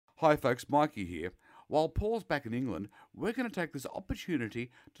Hi folks, Mikey here. While Paul's back in England, we're going to take this opportunity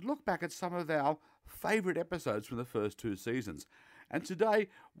to look back at some of our favourite episodes from the first two seasons. And today,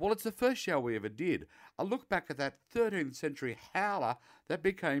 well, it's the first show we ever did, a look back at that 13th century howler that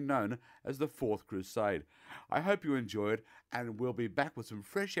became known as the Fourth Crusade. I hope you enjoy it, and we'll be back with some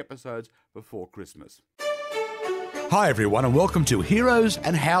fresh episodes before Christmas. Hi everyone, and welcome to Heroes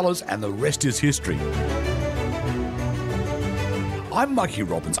and Howlers and the Rest is History. I'm Mikey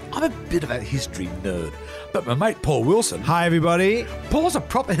Robbins. I'm a bit of a history nerd, but my mate Paul Wilson... Hi, everybody. Paul's a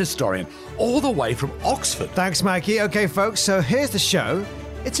proper historian, all the way from Oxford. Thanks, Mikey. Okay, folks, so here's the show.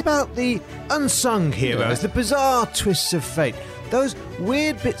 It's about the unsung heroes, the bizarre twists of fate, those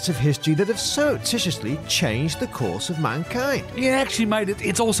weird bits of history that have surreptitiously changed the course of mankind. Yeah, actually, mate,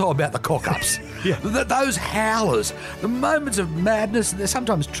 it's also about the cock-ups. Yeah. Those howlers, the moments of madness, they're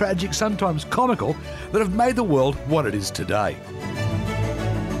sometimes tragic, sometimes comical, that have made the world what it is today.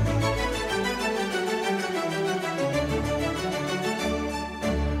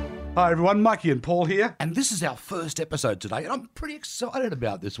 Hi everyone, Mikey and Paul here. And this is our first episode today, and I'm pretty excited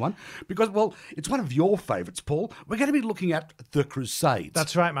about this one because, well, it's one of your favourites, Paul. We're going to be looking at the Crusades.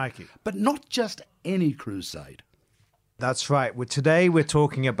 That's right, Mikey. But not just any crusade. That's right. Today we're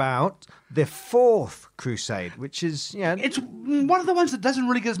talking about the Fourth Crusade, which is, It's one of the ones that doesn't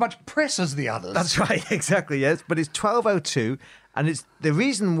really get as much press as the others. That's right, exactly, yes. But it's 1202, and it's the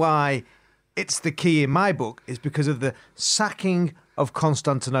reason why it's the key in my book is because of the sacking of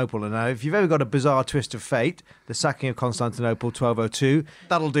Constantinople. And now, if you've ever got a bizarre twist of fate, the sacking of Constantinople, 1202,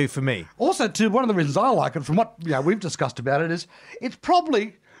 that'll do for me. Also, too, one of the reasons I like it, from what we've discussed about it, is it's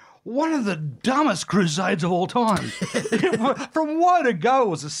probably one of the dumbest crusades of all time. From where to go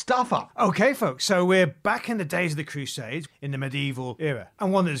was a stuffer. Okay, folks, so we're back in the days of the Crusades, in the medieval era,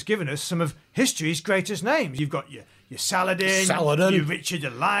 and one that's given us some of history's greatest names. You've got your Saladin, your Richard the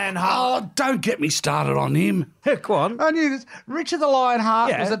Lionheart. Oh, don't get me started on him. Go on. I knew this. Richard the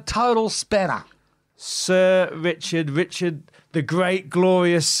Lionheart was a total spanner. Sir Richard the Great,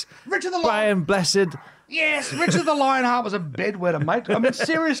 Glorious, Richard the Brian Blessed. Yes, Richard the Lionheart was a bedwetter, mate. I mean,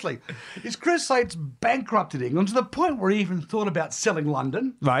 seriously. His crusades bankrupted England to the point where he even thought about selling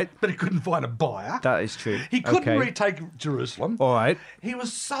London. Right. But he couldn't find a buyer. That is true. He couldn't retake Jerusalem. All right. He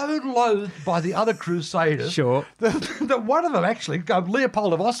was so loathed by the other crusaders that one of them actually,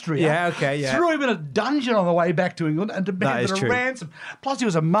 Leopold of Austria, threw him in a dungeon on the way back to England and demanded a ransom. Plus, he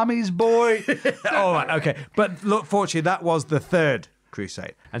was a mummy's boy. All right, okay. But look, fortunately, that was the Third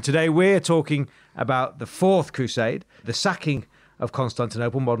Crusade. And today we're talking about the Fourth Crusade, the sacking of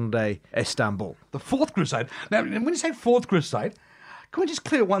Constantinople, modern-day Istanbul. The Fourth Crusade. Now, when you say Fourth Crusade, can we just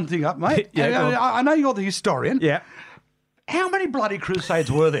clear one thing up, mate? I know you're the historian. Yeah. How many bloody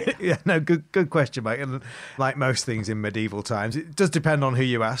crusades were there? Good question, mate. And like most things in medieval times, it does depend on who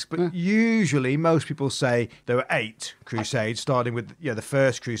you ask, but usually most people say there were 8 crusades, starting with the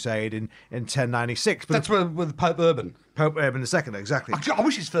First Crusade in 1096. But that's with Pope Urban. Pope Urban II, exactly. I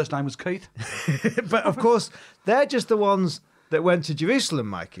wish his first name was Keith. But of course, they're just the ones that went to Jerusalem,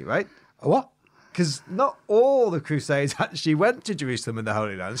 Mikey, right? What? Because not all the Crusades actually went to Jerusalem and the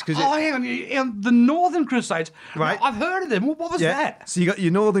Holy Lands. Hang on. The Northern Crusades. Right. Now, I've heard of them. What was that? So you got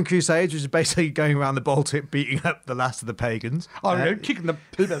your Northern Crusades, which is basically going around the Baltic, beating up the last of the pagans. Kicking the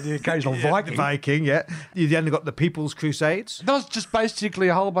poop out of the occasional Viking. The Viking, yeah. You then got the People's Crusades. That was just basically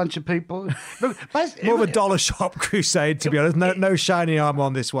a whole bunch of people. More of a dollar shop crusade, to be honest. No shiny armour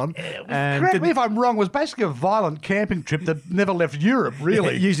on this one. Correct me if I'm wrong, it was basically a violent camping trip that never left Europe,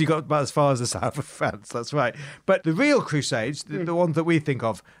 really. It usually got about as far as the south of France, that's right. But the real Crusades, the ones that we think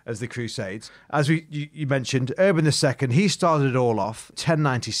of as the Crusades, as you mentioned, Urban II, he started it all off,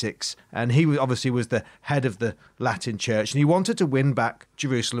 1096, and he obviously was the head of the Latin Church, and he wanted to win back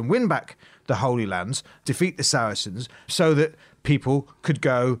Jerusalem, win back the Holy Lands, defeat the Saracens, so that people could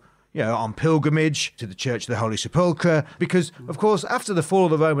go on pilgrimage to the Church of the Holy Sepulchre, because, of course, after the fall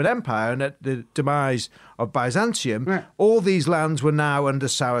of the Roman Empire and at the demise of Byzantium, all these lands were now under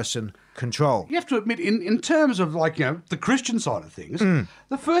Saracen control. You have to admit, in terms of the Christian side of things,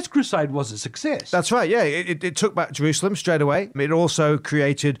 the First Crusade was a success. That's right, yeah. It took back Jerusalem straight away. It also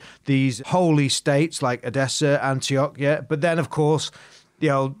created these holy states like Edessa, Antioch, But then, of course, the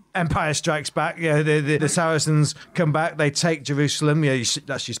old Empire Strikes Back. The Saracens come back. They take Jerusalem.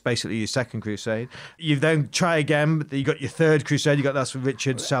 That's just basically your Second Crusade. You then try again. You got your Third Crusade. That's for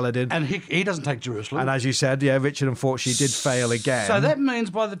Richard Saladin, and he doesn't take Jerusalem. And as you said, Richard unfortunately did fail again. So that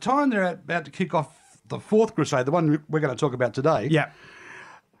means by the time they're about to kick off the Fourth Crusade, the one we're going to talk about today,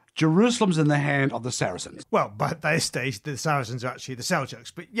 Jerusalem's in the hand of the Saracens. Well, by this stage, the Saracens are actually the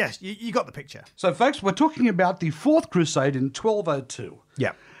Seljuks. But yes, you got the picture. So, folks, we're talking about the Fourth Crusade in 1202.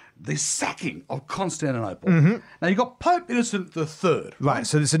 Yeah. the sacking of Constantinople. Now, you've got Pope Innocent III. Right,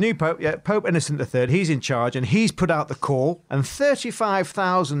 so there's a new Pope, Pope Innocent III. He's in charge, and he's put out the call, and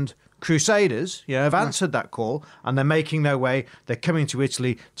 35,000 Crusaders, have answered that call, and they're making their way. They're coming to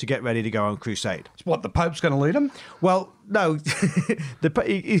Italy to get ready to go on crusade. What, the Pope's going to lead them? Well, no,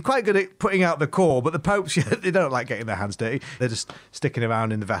 he's quite good at putting out the call, but the popes, they don't like getting their hands dirty. They're just sticking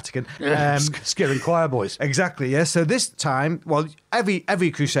around in the Vatican. Scaring choir boys. Exactly, yeah. So this time, well,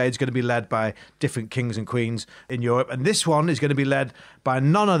 every crusade is going to be led by different kings and queens in Europe, and this one is going to be led by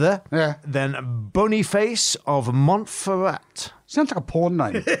none other than Boniface of Montferrat. Sounds like a porn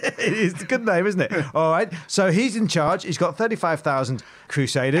name. It is a good name, isn't it? All right. So he's in charge. He's got 35,000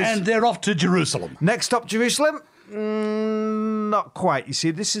 crusaders. And they're off to Jerusalem. Next stop, Jerusalem? Not quite. You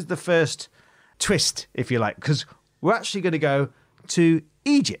see, this is the first twist, if you like, because we're actually going to go to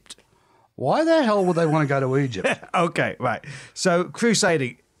Egypt. Why the hell would they want to go to Egypt? Okay, right. So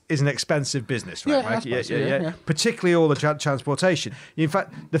crusading is an expensive business, right, Mike? Yeah. Particularly all the transportation. In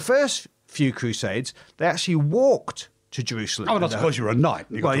fact, the first few crusades, they actually walked to Jerusalem. Oh, that's because you're a knight.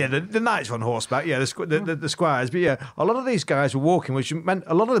 The knights were on horseback, the squires. But a lot of these guys were walking, which meant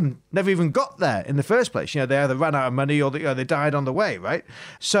a lot of them never even got there in the first place. They either ran out of money or they died on the way, right?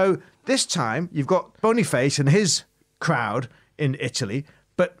 So this time, you've got Boniface and his crowd in Italy,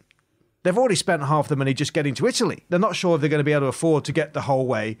 but they've already spent half the money just getting to Italy. They're not sure if they're going to be able to afford to get the whole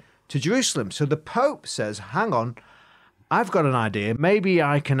way to Jerusalem. So the Pope says, hang on, I've got an idea. Maybe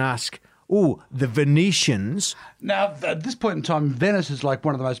I can ask the Venetians. Now, at this point in time, Venice is like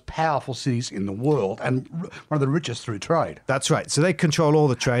one of the most powerful cities in the world and one of the richest through trade. That's right. So they control all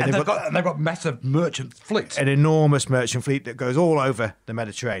the trade. And they've got massive merchant fleets. An enormous merchant fleet that goes all over the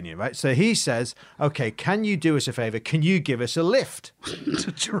Mediterranean, right? So he says, okay, can you do us a favour? Can you give us a lift?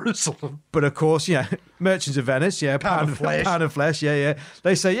 To Jerusalem. But of course, merchants of Venice, pound of flesh,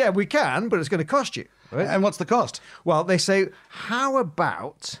 They say, we can, but it's going to cost you. Right? And what's the cost? Well, they say, how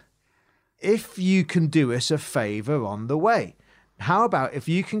about if you can do us a favour on the way? How about if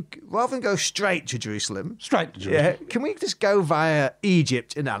you can, rather than go straight to Jerusalem... Straight to Jerusalem. Can we just go via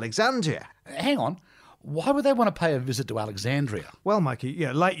Egypt and Alexandria? Hang on. Why would they want to pay a visit to Alexandria? Well, Mikey,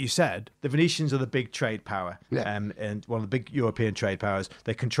 like you said, the Venetians are the big trade power, and one of the big European trade powers.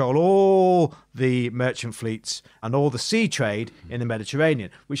 They control all the merchant fleets and all the sea trade in the Mediterranean,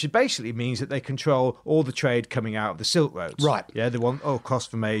 which basically means that they control all the trade coming out of the Silk Roads. Right. Yeah, they want across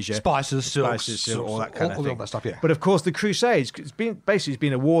from Asia. Spices, silk, all that kind of thing. All that stuff, yeah. But of course, the Crusades, it's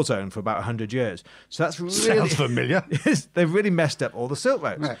been a war zone for about 100 years. So that's really... Sounds familiar. They've really messed up all the Silk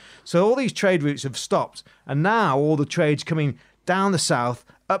Roads. Right. So all these trade routes have stopped. And now all the trade's coming down the south,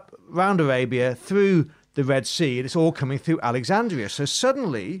 up round Arabia, through the Red Sea, and it's all coming through Alexandria. So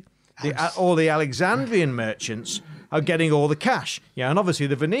suddenly, all the Alexandrian merchants are getting all the cash. And obviously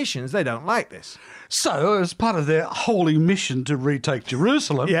the Venetians, they don't like this. So, as part of their holy mission to retake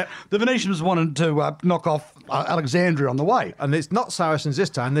Jerusalem, the Venetians wanted to knock off Alexandria on the way. And it's not Saracens this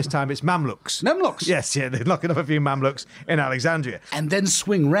time. This time it's Mamluks. Mamluks? Yes, they're knocking off a few Mamluks in Alexandria. And then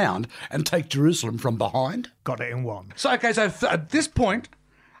swing round and take Jerusalem from behind? Got it in one. So, okay, at this point,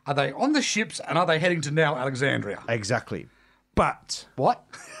 are they on the ships and are they heading to now Alexandria? Exactly. But... What?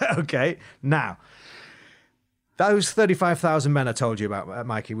 Okay, now... Those 35,000 men I told you about,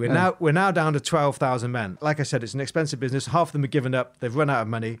 Mikey, we're now down to 12,000 men. Like I said, it's an expensive business. Half of them are given up. They've run out of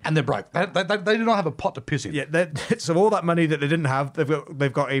money. And they're broke. They do not have a pot to piss in. Yeah, so all that money that they didn't have,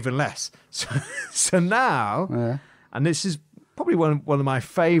 they've got even less. So now, and this is probably one of my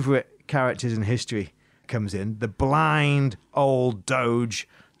favourite characters in history comes in, the blind old Doge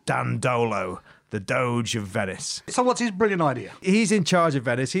Dandolo. The Doge of Venice. So what's his brilliant idea? He's in charge of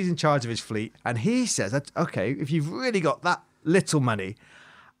Venice. He's in charge of his fleet. And he says, okay, if you've really got that little money,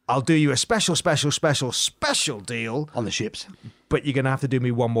 I'll do you a special deal. On the ships. But you're going to have to do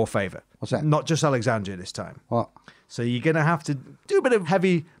me one more favour. What's that? Not just Alexandria this time. What? So you're going to have to do a bit of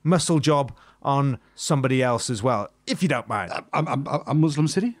heavy muscle job on somebody else as well, if you don't mind. A Muslim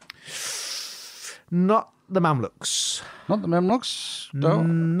city? Not the Mamluks. Not the Mamluks? No.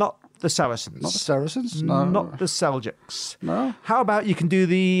 Not the Saracens. Not the Saracens? No. Not the Seljuks. No. How about you can do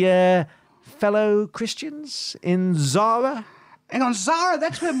the fellow Christians in Zara? Hang on, Zara,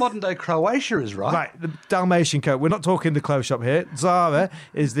 that's where modern-day Croatia is, right? Right, the Dalmatian coast. We're not talking the close up here. Zara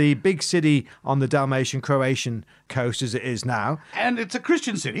is the big city on the Dalmatian Croatian coast as it is now. And it's a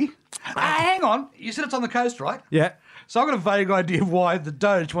Christian city. Hang on, you said it's on the coast, right? Yeah. So I've got a vague idea why the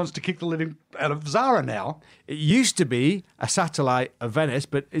Doge wants to kick the living out of Zara now. It used to be a satellite of Venice,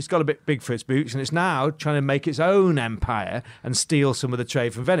 but it's got a bit big for its boots, and it's now trying to make its own empire and steal some of the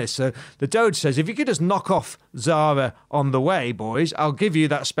trade from Venice. So the Doge says, if you could just knock off Zara on the way, boys, I'll give you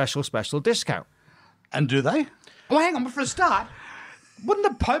that special discount. And do they? Well, hang on, but for a start, wouldn't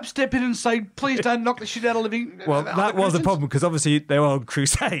the Pope step in and say, please don't knock the shit out of living... Well, that was the problem, because obviously they were on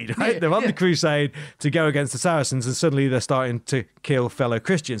crusade, right? They're on the crusade to go against the Saracens, and suddenly they're starting to kill fellow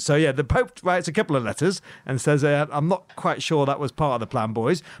Christians. So, yeah, the Pope writes a couple of letters and says, I'm not quite sure that was part of the plan,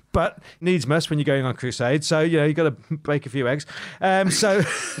 boys, but needs must when you're going on crusade. So, you've got to break a few eggs. So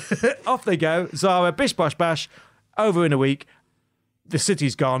off they go. Zara, bish, bosh, bash, over in a week. The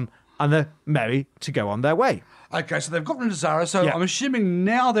city's gone, and they're merry to go on their way. Okay, so they've got rid of Zara, so I'm assuming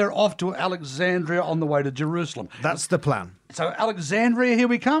now they're off to Alexandria on the way to Jerusalem. That's the plan. So Alexandria, here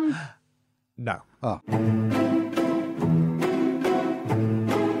we come? No. Oh.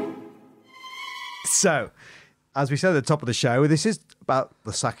 So, as we said at the top of the show, this is about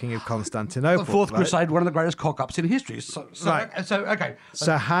the sacking of Constantinople. The Fourth Crusade, one of the greatest cock-ups in history. So, okay.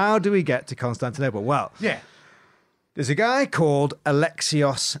 So how do we get to Constantinople? Well, Yeah. there's a guy called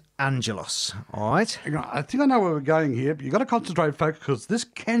Alexios Angelos, all right? Hang on, I think I know where we're going here, but you've got to concentrate, folks, because this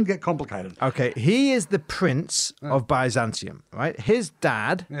can get complicated. Okay, he is the prince of Byzantium, right? His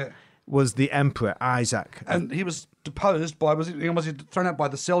dad was the emperor, Isaac. And he was deposed by, was he thrown out by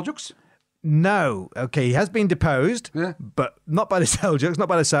the Seljuks? No, okay, he has been deposed, but not by the Seljuks, not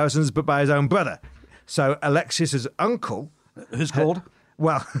by the Saracens, but by his own brother. So Alexius's uncle... Who's called?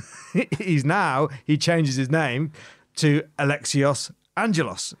 Well, he changes his name to Alexios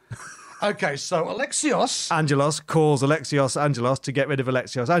Angelos. Okay, so Alexios... Angelos calls Alexios Angelos to get rid of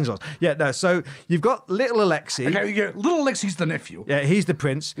Alexios Angelos. Yeah, no, so you've got little Alexi. Okay, little Alexi's the nephew. Yeah, he's the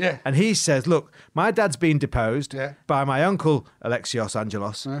prince. Yeah. And he says, look, my dad's been deposed Yeah. by my uncle Alexios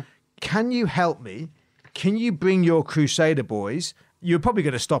Angelos. Can you help me? Can you bring your Crusader boys? You're probably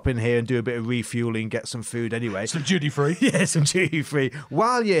going to stop in here and do a bit of refueling, get some food anyway. Some duty-free. Yeah, some duty-free.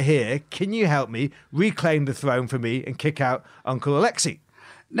 While you're here, can you help me reclaim the throne for me and kick out Uncle Alexi?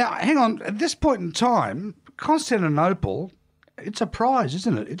 Now, hang on. At this point in time, Constantinople, it's a prize,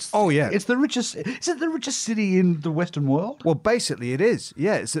 isn't it? It's It's the richest... Is it the richest city in the Western world? Well, basically it is.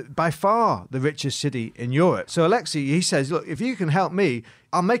 Yeah, it's by far the richest city in Europe. So Alexi, he says, look, if you can help me,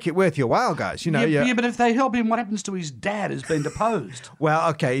 I'll make it worth your while, guys. Yeah, but if they help him, what happens to his dad who's been deposed? Well,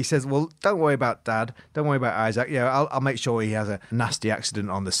 okay, he says, well, don't worry about Dad. Don't worry about Isaac. I'll make sure he has a nasty accident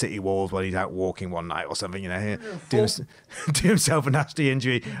on the city walls when he's out walking one night or something, do himself a nasty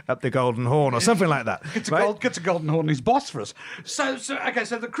injury up the Golden Horn or something like that. Gets a golden horn in his Bosphorus. So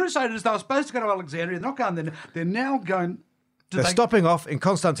the Crusaders, they were supposed to go to Alexandria. They're not going there. They're now going... They're stopping off in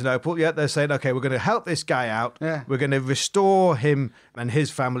Constantinople. Yeah, they're saying, okay, we're going to help this guy out. Yeah. We're going to restore him and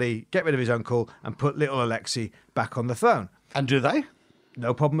his family, get rid of his uncle, and put little Alexi back on the throne. And do they?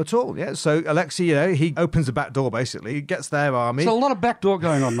 No problem at all. Yeah. So Alexi, he opens the back door basically. He gets their army. There's a lot of backdoor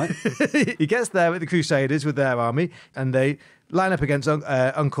going on, mate. He gets there with the Crusaders with their army, and they line up against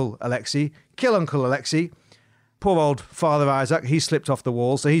Uncle Alexi, kill Uncle Alexi. Poor old Father Isaac, he slipped off the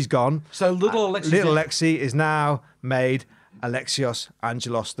wall, so he's gone. So little Alexi is now made Alexios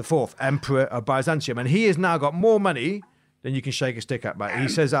Angelos IV, Emperor of Byzantium, and he has now got more money than you can shake a stick at, mate. He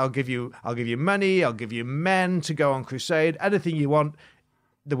says, I'll give you money, I'll give you men to go on crusade, anything you want,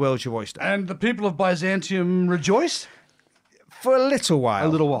 the world's your oyster. And the people of Byzantium rejoice? For a little while. A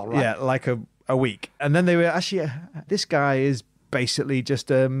little while, right? Yeah, like a week. And then they were actually, this guy is basically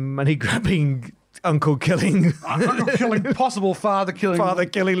just money-grabbing... Uncle killing, possible father killing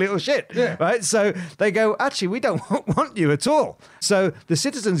little shit. Yeah. Right. So they go, actually, we don't want you at all. So the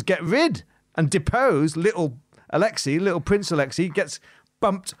citizens get rid and depose little Alexi, little Prince Alexi, gets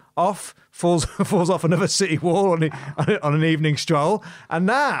bumped off, falls off another city wall on an evening stroll, and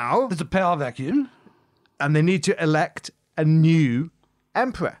now there's a power vacuum, and they need to elect a new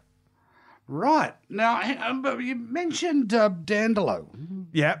emperor. Right. Now, you mentioned Dandolo.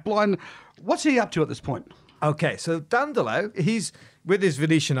 Yeah. Blind. What's he up to at this point? Okay, so Dandolo, he's with his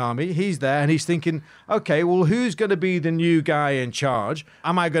Venetian army. He's there and he's thinking, okay, well, who's going to be the new guy in charge?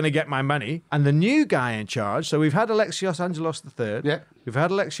 Am I going to get my money? And the new guy in charge, so we've had Alexios Angelos III. Yeah. We've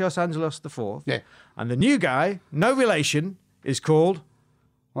had Alexios Angelos IV. Yeah. And the new guy, no relation, is called...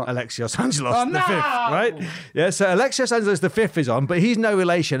 What? Alexios Angelos V, right? Yeah, so Alexios Angelos V is on, but he's no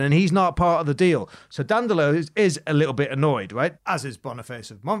relation and he's not part of the deal. So Dandolo is a little bit annoyed, right? As is Boniface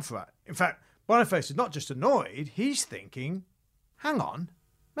of Montferrat. In fact, Boniface is not just annoyed, he's thinking, hang on,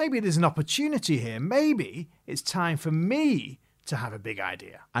 maybe there's an opportunity here. Maybe it's time for me to have a big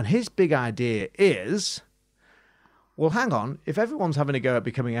idea. And his big idea is, well, hang on, if everyone's having a go at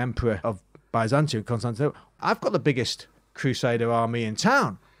becoming emperor of Byzantium, Constantinople, I've got the biggest crusader army in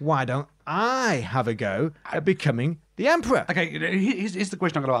town. Why don't I have a go at becoming the emperor? Okay, here's the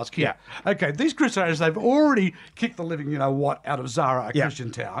question I'm going to ask here. Yeah. Okay, these crusaders, they've already kicked the living, out of Zara, a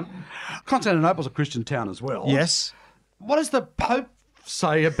Christian town. Constantinople's a Christian town as well. Yes. What does the Pope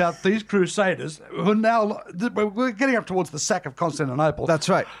say about these crusaders who are now... We're getting up towards the sack of Constantinople. That's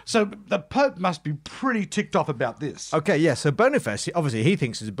right. So the Pope must be pretty ticked off about this. Okay, yeah, so Boniface, obviously he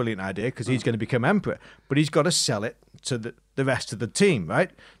thinks it's a brilliant idea because he's going to become emperor, but he's got to sell it to the rest of the team, right?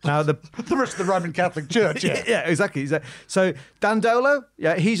 Now the rest of the Roman Catholic Church, yeah. Yeah, exactly. So Dandolo,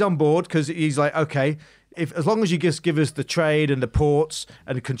 yeah, he's on board because he's like, okay, as long as you just give us the trade and the ports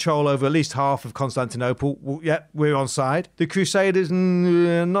and control over at least half of Constantinople, we're on side. The Crusaders,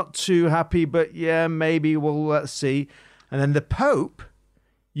 not too happy, but yeah, maybe let's see. And then the Pope,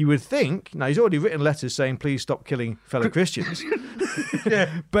 you would think, now he's already written letters saying, please stop killing fellow Christians.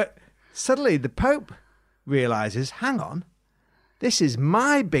 Yeah. But suddenly the Pope realises, hang on, this is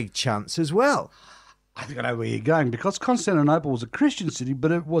my big chance as well. I think I know where you're going, because Constantinople was a Christian city,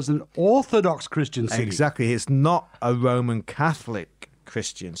 but it was an Orthodox Christian city. Exactly. It's not a Roman Catholic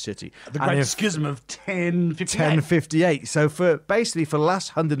Christian city. The Great Schism of 1058. 1058. So for the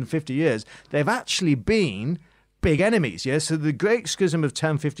last 150 years, they've actually been big enemies. Yeah. So the Great Schism of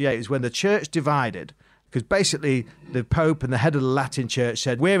 1058 is when the church divided. Because basically the Pope and the head of the Latin Church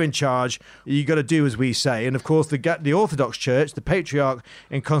said, we're in charge, you got to do as we say. And of course, the Orthodox Church, the Patriarch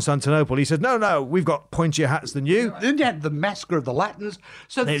in Constantinople, he said, no, we've got pointier hats than you. Then you had the massacre of the Latins.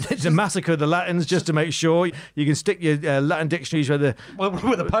 So it's a massacre of the Latins just to make sure you can stick your Latin dictionaries where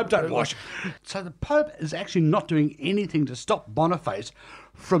the Pope don't wash. So the Pope is actually not doing anything to stop Boniface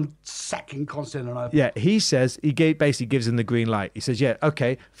from sacking Constantinople. Yeah, he says, basically gives him the green light. He says, yeah,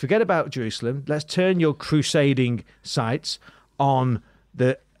 okay, forget about Jerusalem. Let's turn your crusading sights on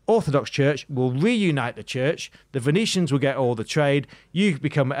the Orthodox Church. We'll reunite the church. The Venetians will get all the trade. You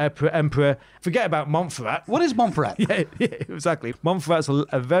become emperor. Forget about Montferrat. What is Montferrat? Yeah, exactly. Montferrat's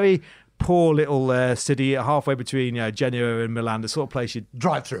a very poor little city halfway between Genoa and Milan, the sort of place you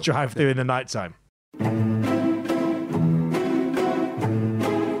drive through in the nighttime.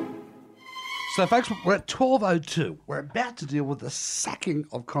 So, folks, we're at 1202. We're about to deal with the sacking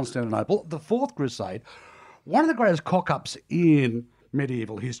of Constantinople, the Fourth Crusade, one of the greatest cock-ups in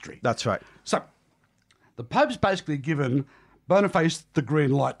medieval history. That's right. So, the Pope's basically given Boniface the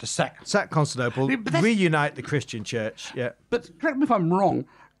green light to sack Constantinople, reunite the Christian church. Yeah. But correct me if I'm wrong,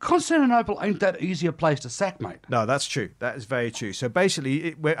 Constantinople ain't that easy a place to sack, mate. No, that's true. That is very true. So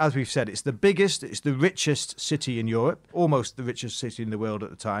basically, as we've said, it's the biggest, it's the richest city in Europe, almost the richest city in the world at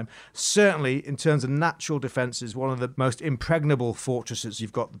the time. Certainly, in terms of natural defences, one of the most impregnable fortresses.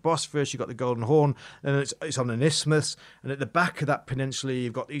 You've got the Bosphorus, you've got the Golden Horn, and it's on an isthmus. And at the back of that peninsula,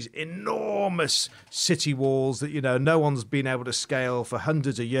 you've got these enormous city walls that, no one's been able to scale for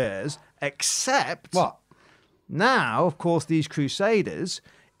hundreds of years, except... What? Now, of course, these crusaders...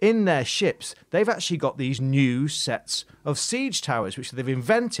 in their ships, they've actually got these new sets of siege towers, which they've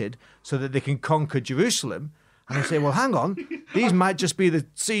invented so that they can conquer Jerusalem. And they say, well, hang on, these might just be the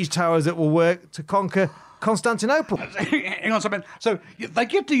siege towers that will work to conquer Constantinople. Hang on a minute. So they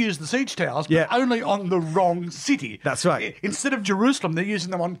get to use the siege towers, but only on the wrong city. That's right. Instead of Jerusalem, they're using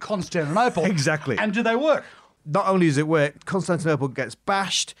them on Constantinople. Exactly. And do they work? Not only does it work, Constantinople gets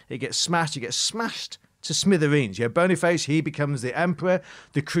bashed, it gets smashed to smithereens. Boniface, he becomes the emperor.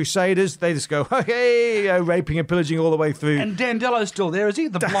 The Crusaders, they just go, hey, raping and pillaging all the way through. And Dandelo's still there, is he?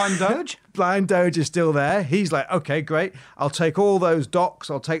 The blind Doge? Blind Doge is still there. He's like, okay, great. I'll take all those docks.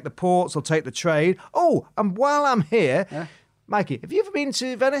 I'll take the ports. I'll take the trade. Oh, and while I'm here, Mikey, have you ever been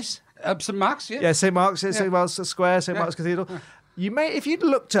to Venice? St. Mark's, yeah. Yeah, St. Mark's, St. Mark's Square, St. Mark's Cathedral. You may, if you'd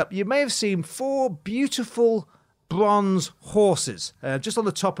looked up, you may have seen 4 beautiful bronze horses just on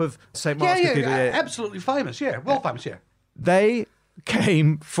the top of St. Mark's Cathedral. Yeah, absolutely famous, famous, yeah. They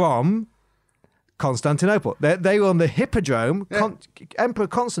came from Constantinople. They were on the Hippodrome. Emperor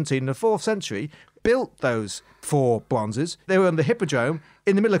Constantine in the 4th century built those 4 bronzes. They were on the Hippodrome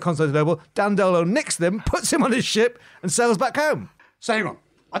in the middle of Constantinople. Dandolo nicks them, puts him on his ship and sails back home. So hang on,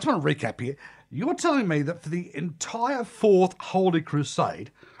 I just want to recap here. You're telling me that for the entire 4th Holy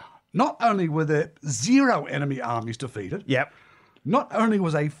Crusade, not only were there 0 enemy armies defeated, not only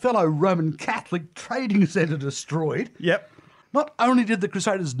was a fellow Roman Catholic trading centre destroyed, not only did the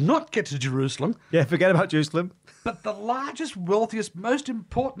Crusaders not get to Jerusalem, forget about Jerusalem, But the largest, wealthiest, most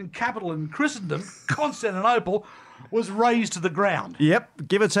important capital in Christendom, Constantinople, was razed to the ground. Yep,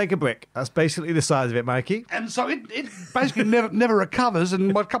 give or take a brick. That's basically the size of it, Mikey. And so it basically never recovers, and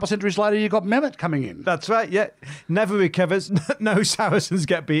a couple of centuries later you got Mehmet coming in. That's right, yeah. Never recovers. No Saracens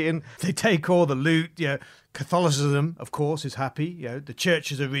get beaten. They take all the loot, Catholicism, of course, is happy. The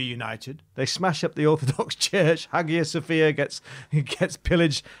churches are reunited. They smash up the Orthodox Church. Hagia Sophia gets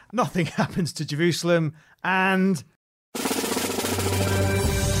pillaged. Nothing happens to Jerusalem. And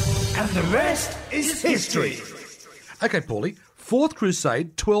the rest is history. Okay, Paulie. Fourth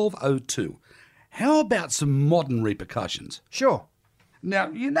Crusade, 1202. How about some modern repercussions? Sure.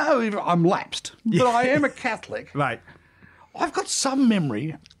 Now, I'm lapsed, but I am a Catholic. Right. I've got some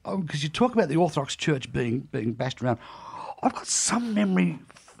memory, because you talk about the Orthodox Church being bashed around. I've got some memory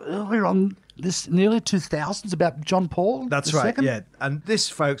earlier on this, in the early 2000s, about John Paul. That's right, yeah. And this,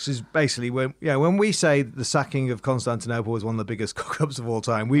 folks, is basically when we say the sacking of Constantinople was one of the biggest cock-ups of all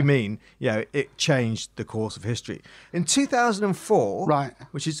time, we mean, it changed the course of history. In 2004, right,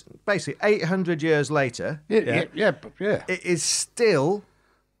 which is basically 800 years later, yeah, it is still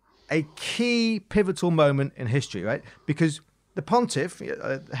a key pivotal moment in history, right? Because the pontiff,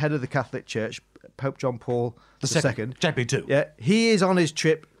 head of the Catholic Church, Pope John Paul II, JP2. yeah, he is on his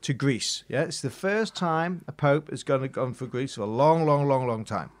trip to Greece. Yeah, it's the first time a pope has gone for Greece for a long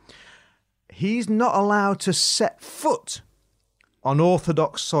time. He's not allowed to set foot on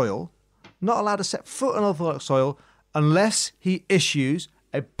Orthodox soil, unless he issues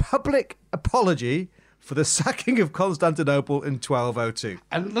a public apology for the sacking of Constantinople in 1202.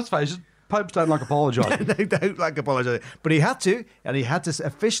 And let's face it, popes don't like apologising. They don't like apologising. But he had to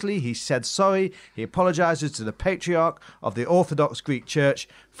officially, he said sorry. He apologises to the Patriarch of the Orthodox Greek Church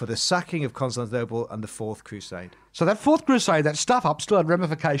for the sacking of Constantinople and the Fourth Crusade. So that Fourth Crusade, that stuff up, still had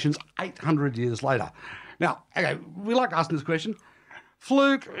ramifications 800 years later. Now, okay, we like asking this question.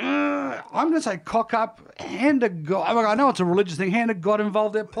 Fluke, I'm going to say cock up, hand of God. I know it's a religious thing. Hand of God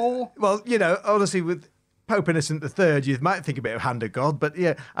involved there, Paul? Well, honestly, with Pope Innocent III, you might think a bit of hand of God, but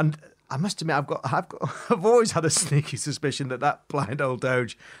yeah, and I must admit, I've always had a sneaky suspicion that blind old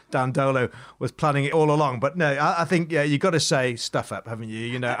Doge Dandolo was planning it all along. But no, I think you got to say stuff up, haven't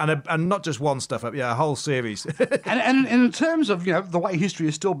you? And not just one stuff up, a whole series. and in terms of the way history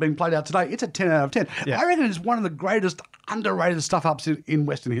is still being played out today, it's a 10 out of 10. Yeah. I reckon it's one of the greatest underrated stuff ups in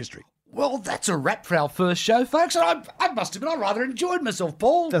Western history. Well, that's a wrap for our first show, folks. And I must admit, I rather enjoyed myself,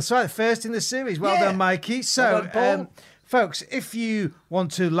 Paul. That's right, first in the series. Well done, Mikey. So, well done, Paul. Folks, if you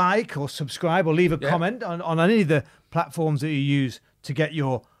want to like or subscribe or leave a comment on any of the platforms that you use to get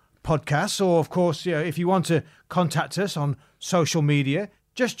your podcasts, or, of course, if you want to contact us on social media,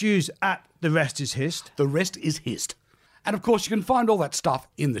 just use @TheRestIsHist. The Rest is Hist. And, of course, you can find all that stuff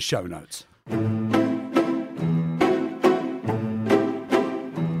in the show notes.